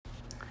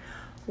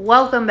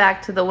Welcome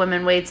back to the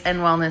Women Weights and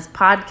Wellness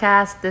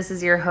Podcast. This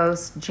is your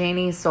host,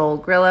 Janie Soul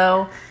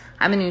Grillo.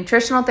 I'm a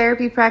nutritional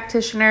therapy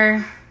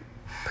practitioner,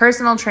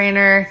 personal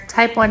trainer,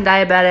 type 1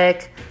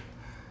 diabetic,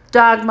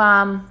 dog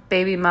mom,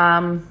 baby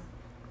mom,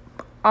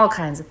 all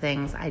kinds of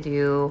things. I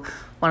do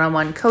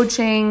one-on-one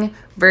coaching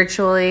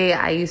virtually.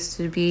 I used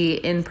to be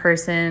in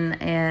person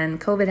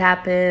and COVID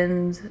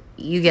happened.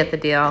 You get the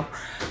deal.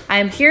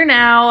 I'm here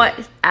now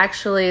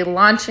actually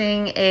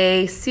launching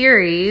a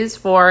series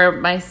for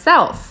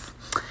myself.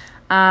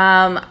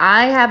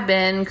 I have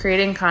been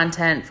creating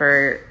content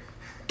for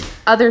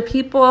other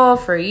people,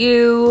 for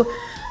you,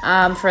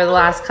 for the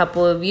last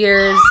couple of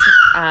years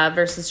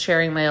versus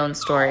sharing my own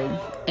story.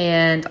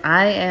 And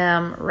I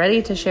am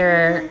ready to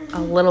share a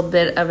little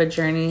bit of a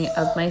journey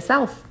of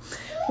myself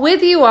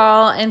with you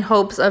all in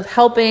hopes of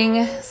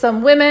helping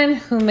some women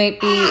who may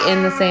be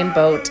in the same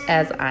boat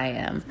as I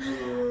am.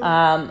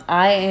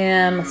 I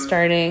am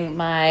starting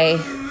my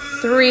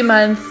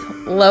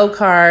 3-month low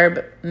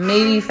carb,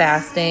 maybe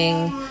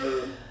fasting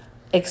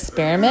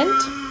experiment.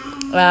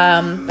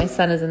 My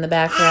son is in the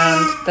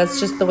background.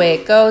 That's just the way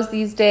it goes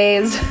these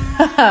days.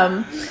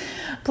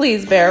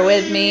 Please bear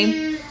with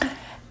me.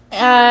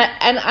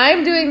 And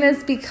I'm doing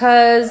this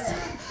because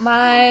when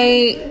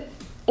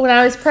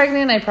I was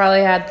pregnant, I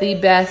probably had the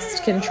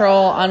best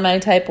control on my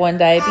type 1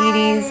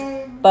 diabetes,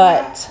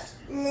 but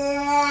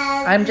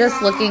I'm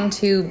just looking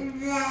to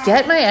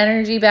get my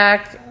energy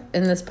back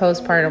in this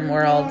postpartum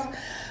world.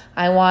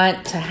 I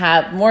want to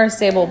have more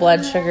stable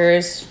blood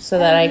sugars so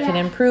that I can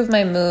improve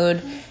my mood,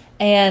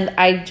 and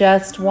I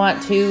just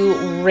want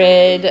to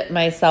rid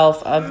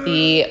myself of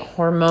the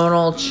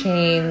hormonal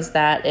chains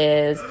that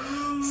is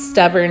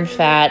stubborn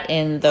fat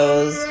in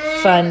those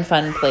fun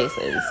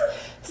places.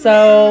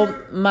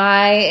 So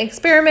my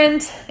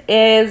experiment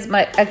is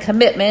a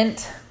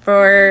commitment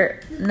for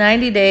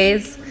 90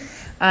 days.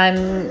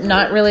 I'm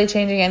not really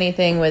changing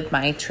anything with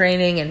my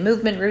training and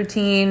movement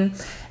routine.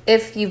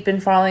 If you've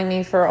been following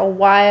me for a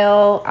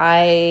while,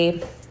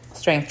 I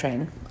strength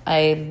train.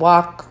 I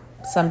walk,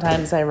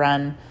 sometimes I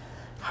run,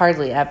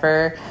 hardly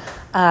ever.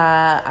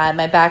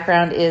 My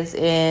background is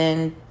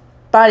in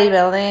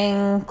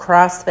bodybuilding,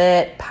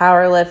 CrossFit,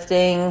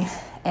 powerlifting,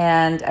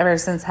 and ever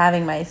since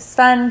having my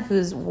son,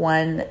 who's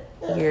 1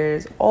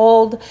 year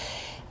old,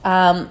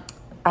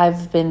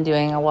 I've been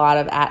doing a lot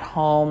of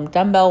at-home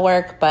dumbbell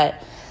work,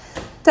 but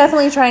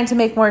definitely trying to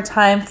make more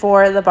time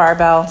for the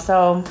barbell.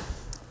 So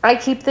I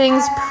keep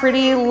things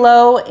pretty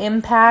low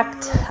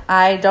impact.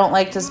 I don't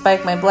like to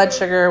spike my blood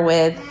sugar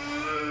with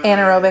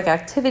anaerobic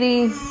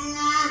activity.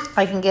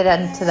 I can get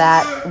into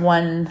that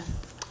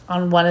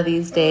on one of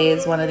these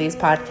days, one of these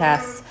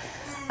podcasts.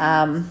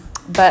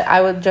 But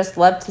I would just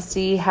love to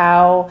see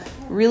how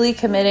really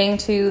committing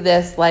to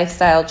this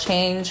lifestyle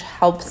change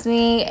helps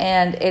me,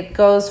 and it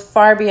goes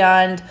far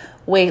beyond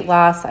weight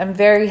loss. I'm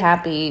very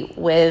happy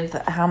with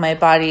how my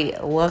body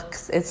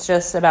looks. It's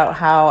just about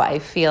how I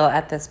feel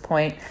at this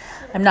point.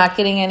 I'm not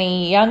getting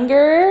any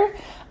younger.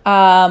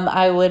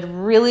 I would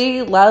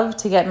really love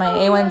to get my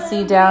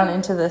A1C down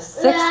into the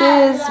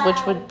 6s,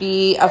 which would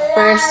be a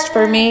first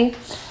for me.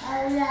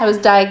 I was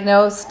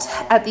diagnosed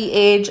at the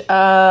age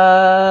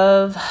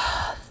of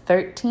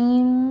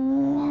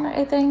 13,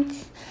 I think.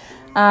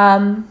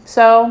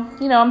 So,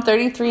 I'm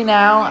 33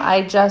 now.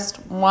 I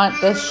just want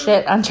this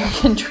shit under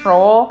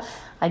control.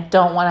 I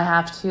don't want to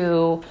have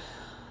to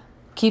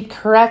keep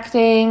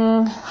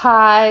correcting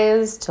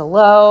highs to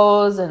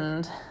lows,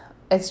 and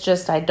it's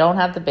just I don't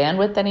have the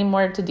bandwidth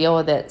anymore to deal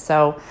with it.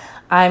 So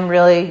I'm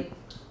really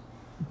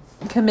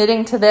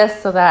committing to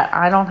this so that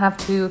I don't have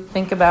to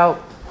think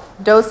about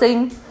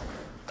dosing.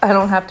 I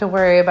don't have to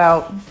worry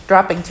about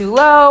dropping too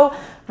low,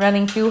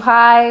 running too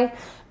high,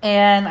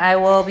 and I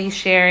will be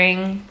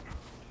sharing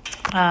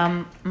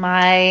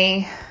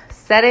my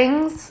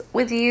settings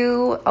with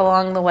you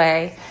along the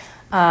way.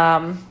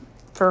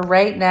 For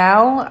right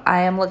now,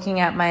 I am looking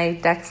at my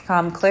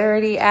Dexcom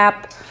Clarity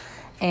app,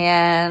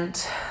 and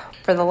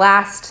for the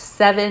last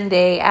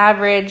 7-day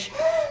average,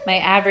 my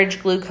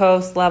average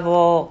glucose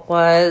level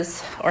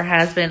was or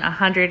has been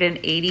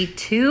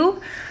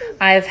 182.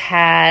 I've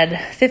had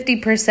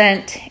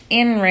 50%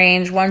 in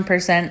range,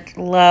 1%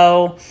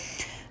 low,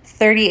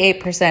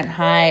 38%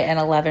 high, and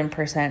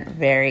 11%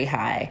 very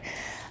high.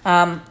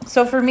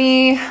 So for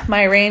me,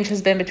 my range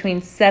has been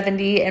between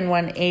 70 and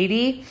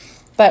 180.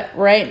 But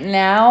right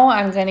now,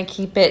 I'm going to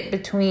keep it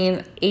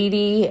between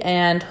 80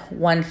 and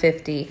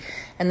 150.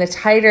 And the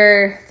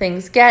tighter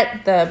things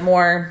get, the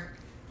more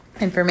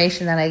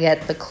information that I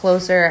get, the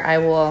closer I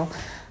will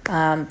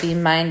be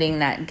minding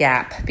that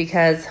gap.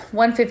 Because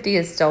 150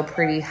 is still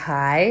pretty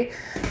high.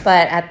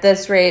 But at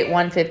this rate,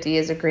 150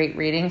 is a great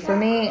reading for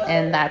me.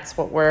 And that's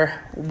what we're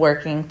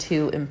working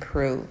to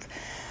improve.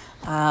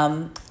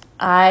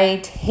 I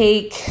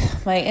take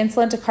my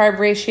insulin to carb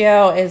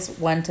ratio is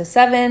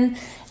 1:7.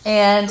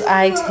 And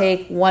I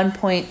take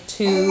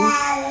 1.2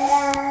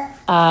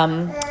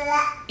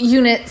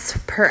 units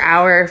per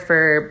hour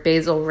for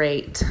basal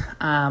rate.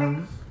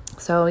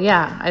 So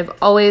yeah, I've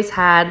always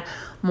had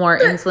more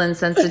insulin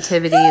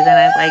sensitivity than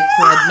I'd like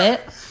to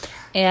admit.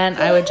 and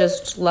I would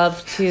just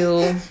love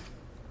to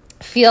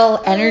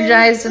feel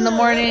energized in the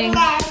morning,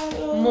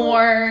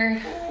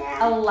 more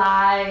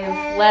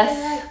alive,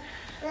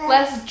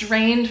 less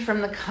drained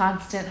from the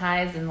constant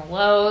highs and the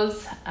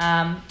lows.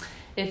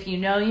 If you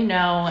know, you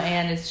know,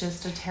 and it's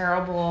just a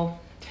terrible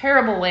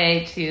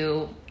way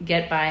to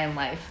get by in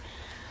life.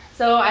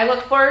 So I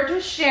look forward to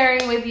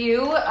sharing with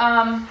you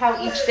how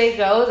each day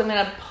goes. I'm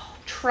going to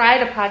try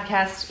to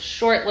podcast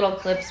short little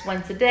clips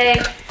once a day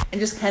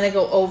and just kind of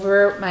go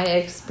over my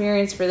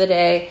experience for the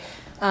day.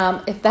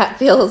 If that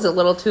feels a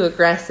little too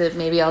aggressive,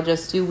 maybe I'll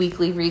just do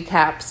weekly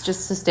recaps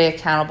just to stay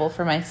accountable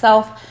for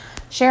myself,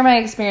 share my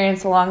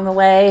experience along the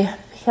way,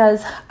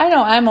 because I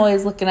know I'm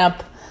always looking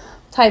up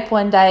type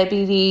 1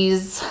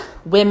 diabetes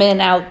women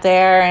out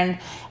there, and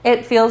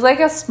it feels like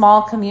a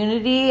small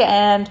community,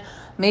 and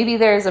maybe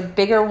there's a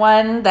bigger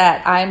one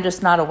that I'm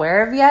just not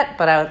aware of yet,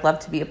 but I would love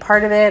to be a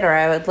part of it, or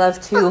I would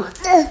love to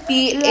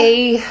be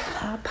a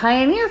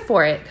pioneer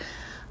for it.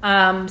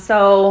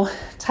 So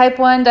type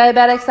 1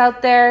 diabetics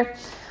out there,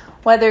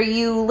 whether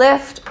you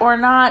lift or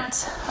not,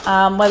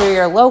 whether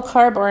you're low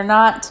carb or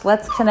not,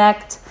 let's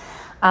connect.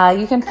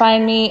 You can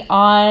find me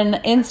on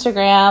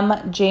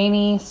Instagram,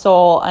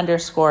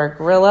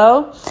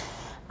 JanieSoul_Grillo.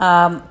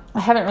 I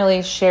haven't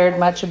really shared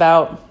much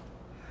about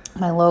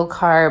my low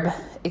carb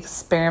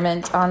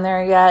experiment on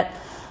there yet.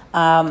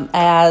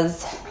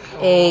 As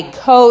a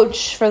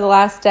coach for the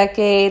last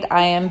decade,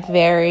 I am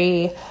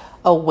very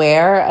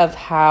aware of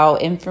how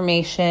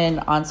information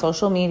on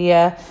social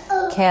media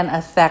can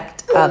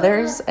affect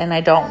others, and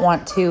I don't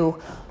want to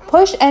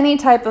push any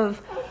type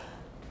of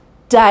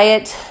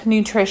diet,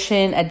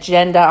 nutrition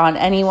agenda on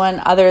anyone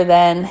other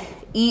than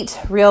eat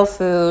real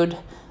food,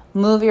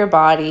 move your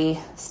body,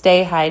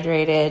 stay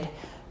hydrated,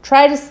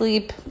 try to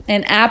sleep,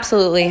 and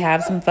absolutely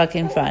have some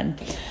fucking fun.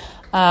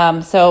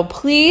 So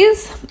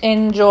please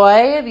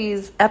enjoy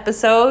these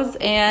episodes,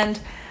 and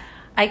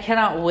I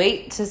cannot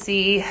wait to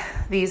see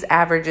these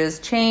averages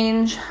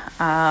change.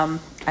 I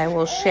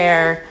will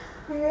share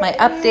my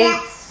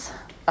updates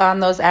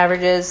on those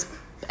averages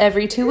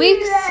every 2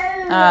 weeks.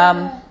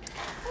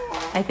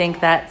 I think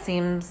that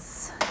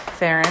seems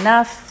fair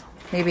enough.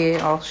 Maybe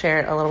I'll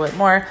share it a little bit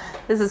more.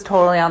 This is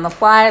totally on the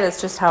fly.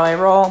 That's just how I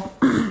roll.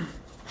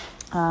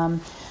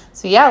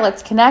 So yeah,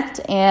 let's connect,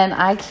 and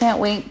I can't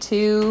wait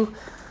to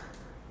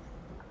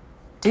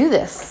do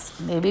this,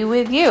 maybe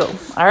with you.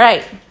 All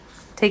right,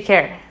 take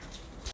care.